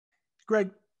Greg,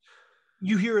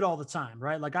 you hear it all the time,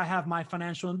 right? Like I have my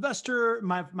financial investor,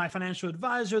 my financial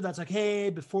advisor that's like, hey,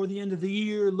 before the end of the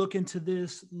year, look into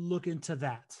this, look into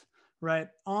that, right?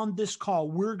 On this call,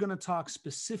 we're going to talk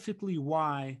specifically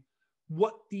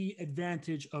what the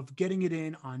advantage of getting it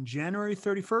in on January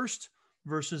 31st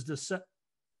versus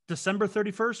December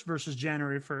 31st versus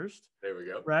January 1st. There we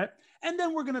go. Right. And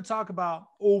then we're going to talk about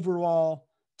overall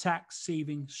tax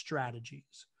saving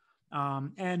strategies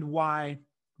and why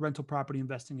rental property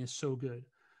investing is so good.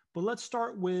 But let's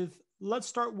start with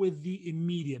the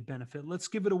immediate benefit. Let's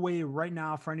give it away right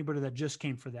now for anybody that just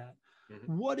came for that.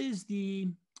 Mm-hmm.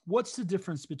 What's the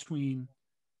difference between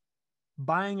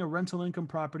buying a rental income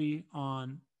property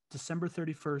on December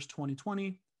 31st,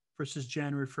 2020 versus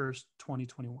January 1st,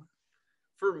 2021?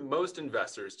 For most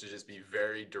investors, to just be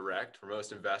very direct, for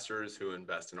most investors who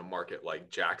invest in a market like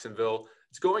Jacksonville,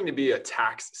 it's going to be a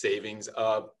tax savings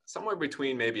of somewhere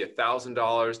between maybe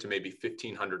 $1,000 to maybe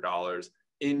 $1,500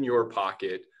 in your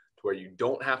pocket, to where you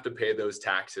don't have to pay those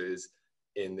taxes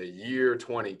in the year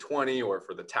 2020 or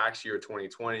for the tax year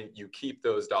 2020. You keep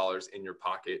those dollars in your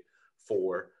pocket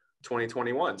for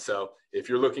 2021. So if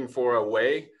you're looking for a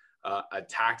way, a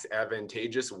tax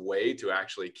advantageous way to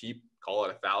actually keep, call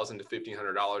it $1,000 to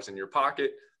 $1,500 in your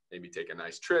pocket, maybe take a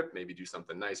nice trip, maybe do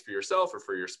something nice for yourself or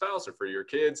for your spouse or for your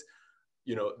kids,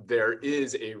 there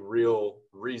is a real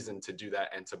reason to do that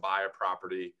and to buy a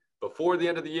property before the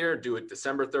end of the year. Do it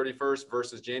December 31st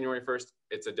versus January 1st.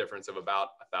 It's a difference of about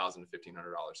 $1,000 to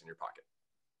 $1,500 in your pocket.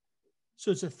 So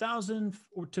it's $1,000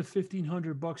 to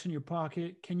 $1,500 in your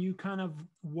pocket. Can you kind of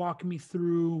walk me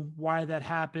through why that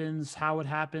happens, how it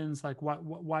happens? Like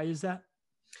why is that?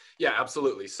 Yeah,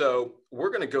 absolutely. So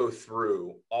we're going to go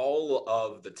through all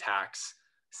of the tax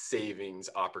savings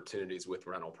opportunities with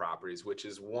rental properties, which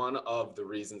is one of the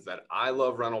reasons that I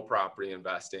love rental property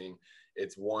investing.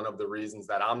 It's one of the reasons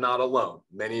that I'm not alone.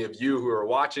 Many of you who are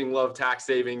watching love tax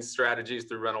savings strategies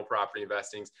through rental property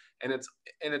investing. And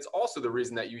it's also the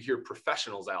reason that you hear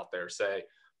professionals out there say,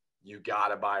 you got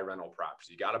to buy rental properties.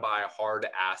 You got to buy hard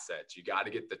assets. You got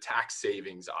to get the tax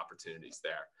savings opportunities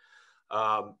there.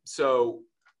 So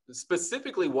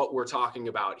specifically what we're talking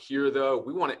about here, though,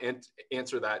 we want to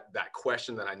answer that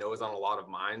question that I know is on a lot of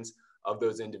minds of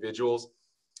those individuals.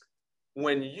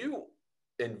 When you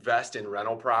invest in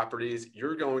rental properties,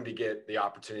 you're going to get the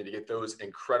opportunity to get those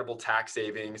incredible tax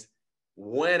savings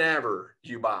whenever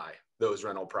you buy those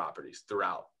rental properties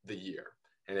throughout the year.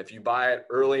 And if you buy it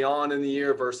early on in the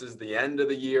year versus the end of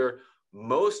the year,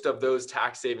 most of those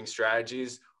tax saving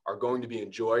strategies are going to be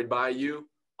enjoyed by you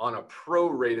on a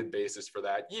prorated basis for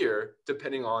that year,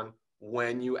 depending on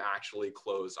when you actually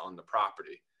close on the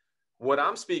property. What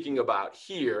I'm speaking about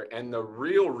here, and the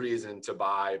real reason to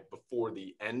buy before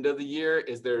the end of the year,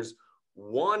 is there's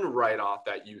one write-off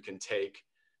that you can take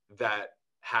that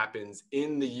happens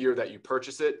in the year that you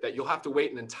purchase it, that you'll have to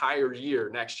wait an entire year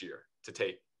next year to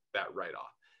take that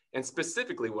write-off. And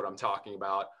specifically what I'm talking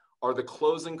about are the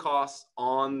closing costs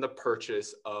on the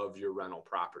purchase of your rental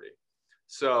property.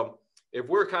 So if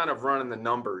we're kind of running the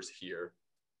numbers here,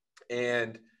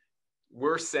 and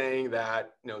we're saying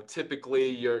that, typically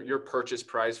your purchase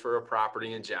price for a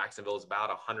property in Jacksonville is about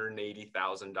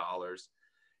 $180,000.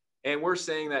 And we're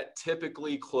saying that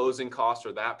typically closing costs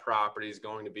for that property is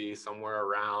going to be somewhere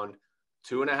around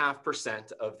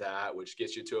 2.5% of that, which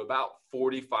gets you to about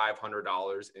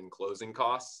 $4,500 in closing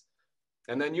costs.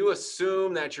 And then you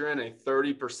assume that you're in a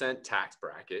 30% tax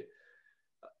bracket.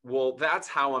 Well, that's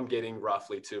how I'm getting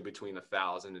roughly to between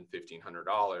 $1,000 and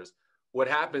 $1,500. What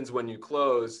happens when you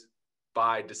close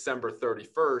by December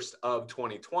 31st of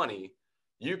 2020,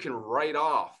 you can write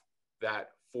off that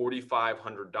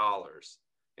 $4,500.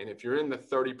 And if you're in the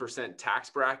 30% tax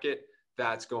bracket,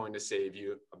 that's going to save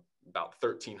you about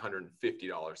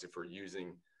 $1,350 if we're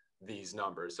using these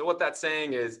numbers. So what that's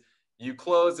saying is you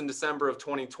close in December of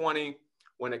 2020.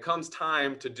 When it comes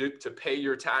time to pay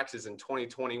your taxes in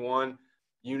 2021,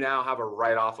 you now have a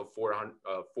write-off of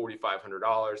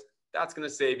 $4,500. That's going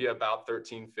to save you about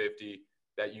 $1,350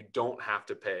 that you don't have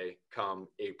to pay come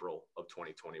April of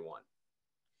 2021.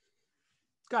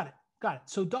 Got it.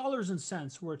 So dollars and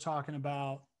cents, we're talking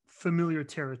about familiar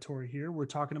territory here. We're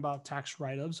talking about tax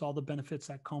write-offs, all the benefits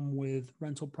that come with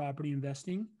rental property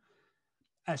investing.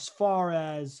 As far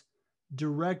as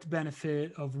direct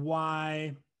benefit of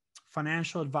why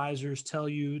financial advisors tell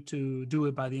you to do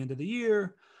it by the end of the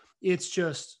year, it's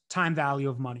just time value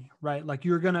of money, right? Like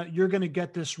you're gonna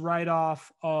get this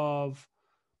write-off of,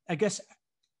 I guess,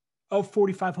 of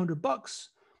 $4,500.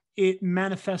 It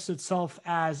manifests itself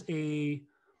as a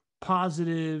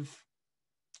positive,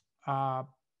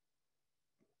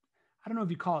 I don't know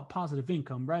if you call it positive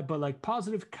income, right? But like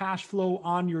positive cash flow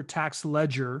on your tax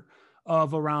ledger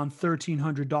of around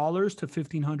 $1,300 to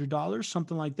 $1,500,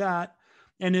 something like that.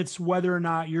 And it's whether or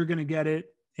not you're going to get it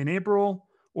in April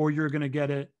or you're going to get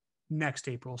it next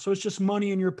April. So it's just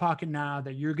money in your pocket now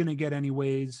that you're going to get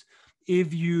anyways.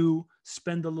 If you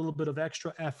spend a little bit of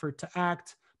extra effort to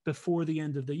act before the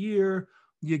end of the year,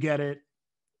 you get it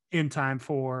in time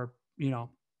for,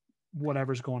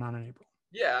 whatever's going on in April.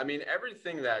 Yeah, I mean,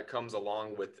 everything that comes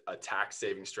along with a tax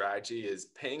saving strategy is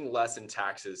paying less in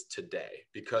taxes today,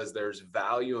 because there's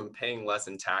value in paying less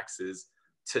in taxes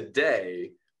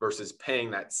today versus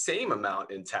paying that same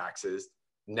amount in taxes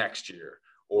next year.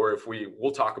 Or if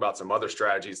we'll talk about some other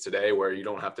strategies today where you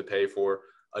don't have to pay for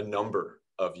a number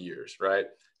of years, right?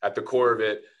 At the core of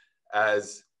it,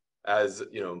 as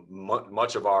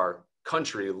much of our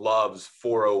country loves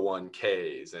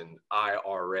 401ks and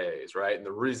IRAs, right? And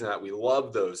the reason that we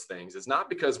love those things is not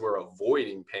because we're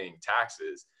avoiding paying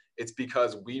taxes. It's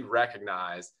because we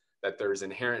recognize that there's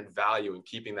inherent value in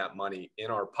keeping that money in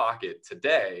our pocket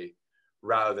today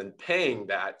rather than paying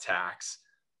that tax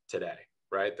today,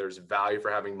 right? There's value for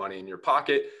having money in your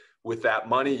pocket. With that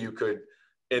money, you could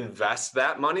invest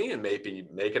that money and maybe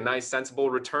make a nice, sensible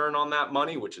return on that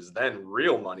money, which is then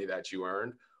real money that you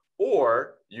earned.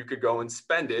 Or you could go and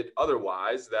spend it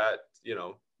otherwise that,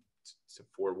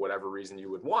 for whatever reason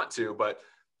you would want to, but,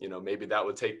 maybe that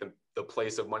would take the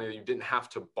place of money that you didn't have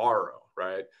to borrow,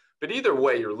 right? But either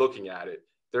way you're looking at it,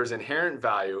 there's inherent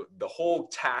value. The whole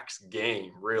tax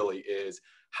game really is,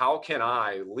 how can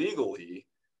I legally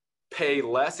pay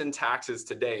less in taxes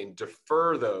today and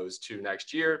defer those to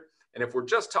next year? And if we're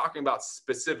just talking about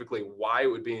specifically why it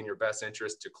would be in your best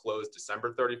interest to close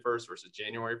December 31st versus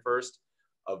January 1st,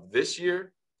 of this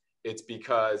year, it's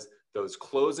because those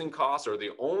closing costs are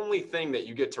the only thing that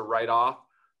you get to write off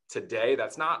today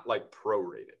that's not like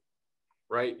prorated,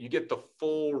 right? You get the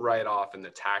full write-off in the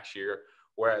tax year,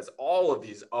 whereas all of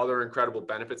these other incredible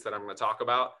benefits that I'm going to talk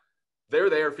about,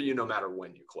 they're there for you no matter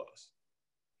when you close.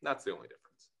 That's the only difference.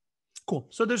 Cool.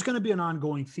 So there's going to be an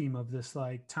ongoing theme of this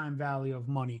like time value of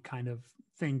money kind of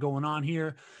thing going on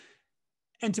here.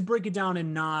 And to break it down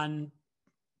in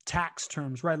tax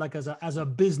terms, right? Like as a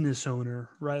business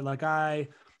owner, right? Like we're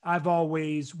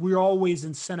always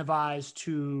incentivized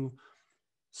to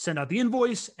send out the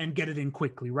invoice and get it in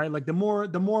quickly, right? Like the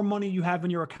more money you have in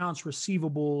your accounts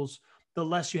receivables, the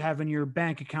less you have in your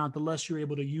bank account, the less you're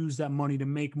able to use that money to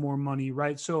make more money,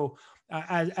 right? So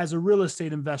as a real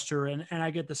estate investor, and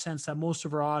I get the sense that most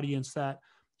of our audience that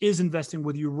is investing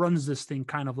with you runs this thing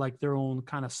kind of like their own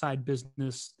kind of side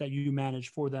business that you manage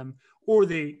for them, or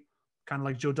they kind of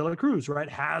like Joe Dela Cruz, right?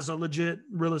 Has a legit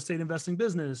real estate investing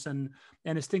business and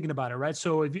is thinking about it, right?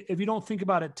 So if you don't think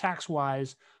about it tax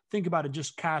wise, think about it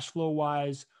just cash flow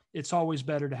wise. It's always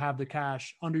better to have the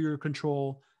cash under your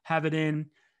control, have it in.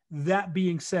 That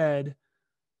being said,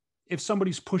 if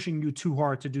somebody's pushing you too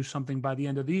hard to do something by the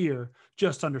end of the year,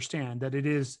 just understand that it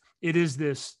is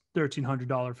this $1,300,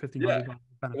 $1,500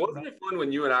 benefit. Wasn't it fun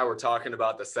when you and I were talking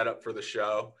about the setup for the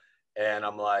show? And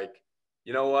I'm like,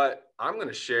 you know what? I'm going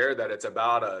to share that it's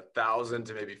about $1,000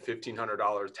 to maybe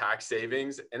 $1,500 tax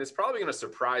savings. And it's probably going to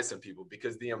surprise some people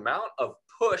because the amount of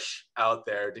push out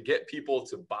there to get people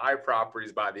to buy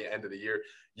properties by the end of the year,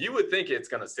 you would think it's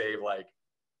going to save like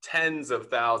tens of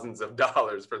thousands of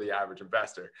dollars for the average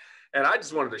investor. And I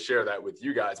just wanted to share that with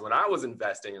you guys. When I was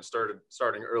investing and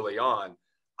starting early on,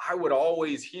 I would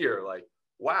always hear like,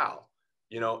 wow,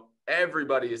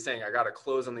 everybody is saying I got to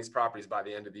close on these properties by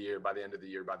the end of the year, by the end of the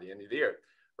year, by the end of the year,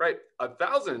 right?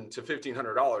 $1,000 to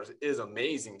 $1,500 is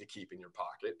amazing to keep in your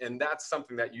pocket. And that's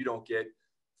something that you don't get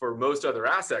for most other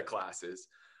asset classes.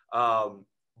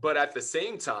 But at the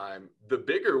same time, the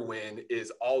bigger win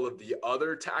is all of the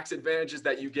other tax advantages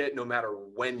that you get no matter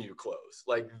when you close.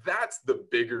 Like that's the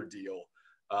bigger deal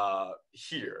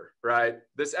here, right?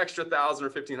 This extra $1,000 or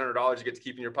 $1,500 you get to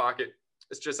keep in your pocket,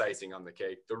 it's just icing on the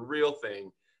cake. The real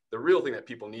thing that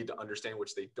people need to understand,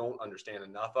 which they don't understand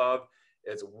enough of,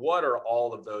 is what are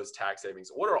all of those tax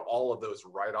savings? What are all of those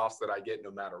write-offs that I get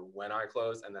no matter when I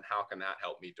close? And then how can that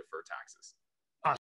help me defer taxes?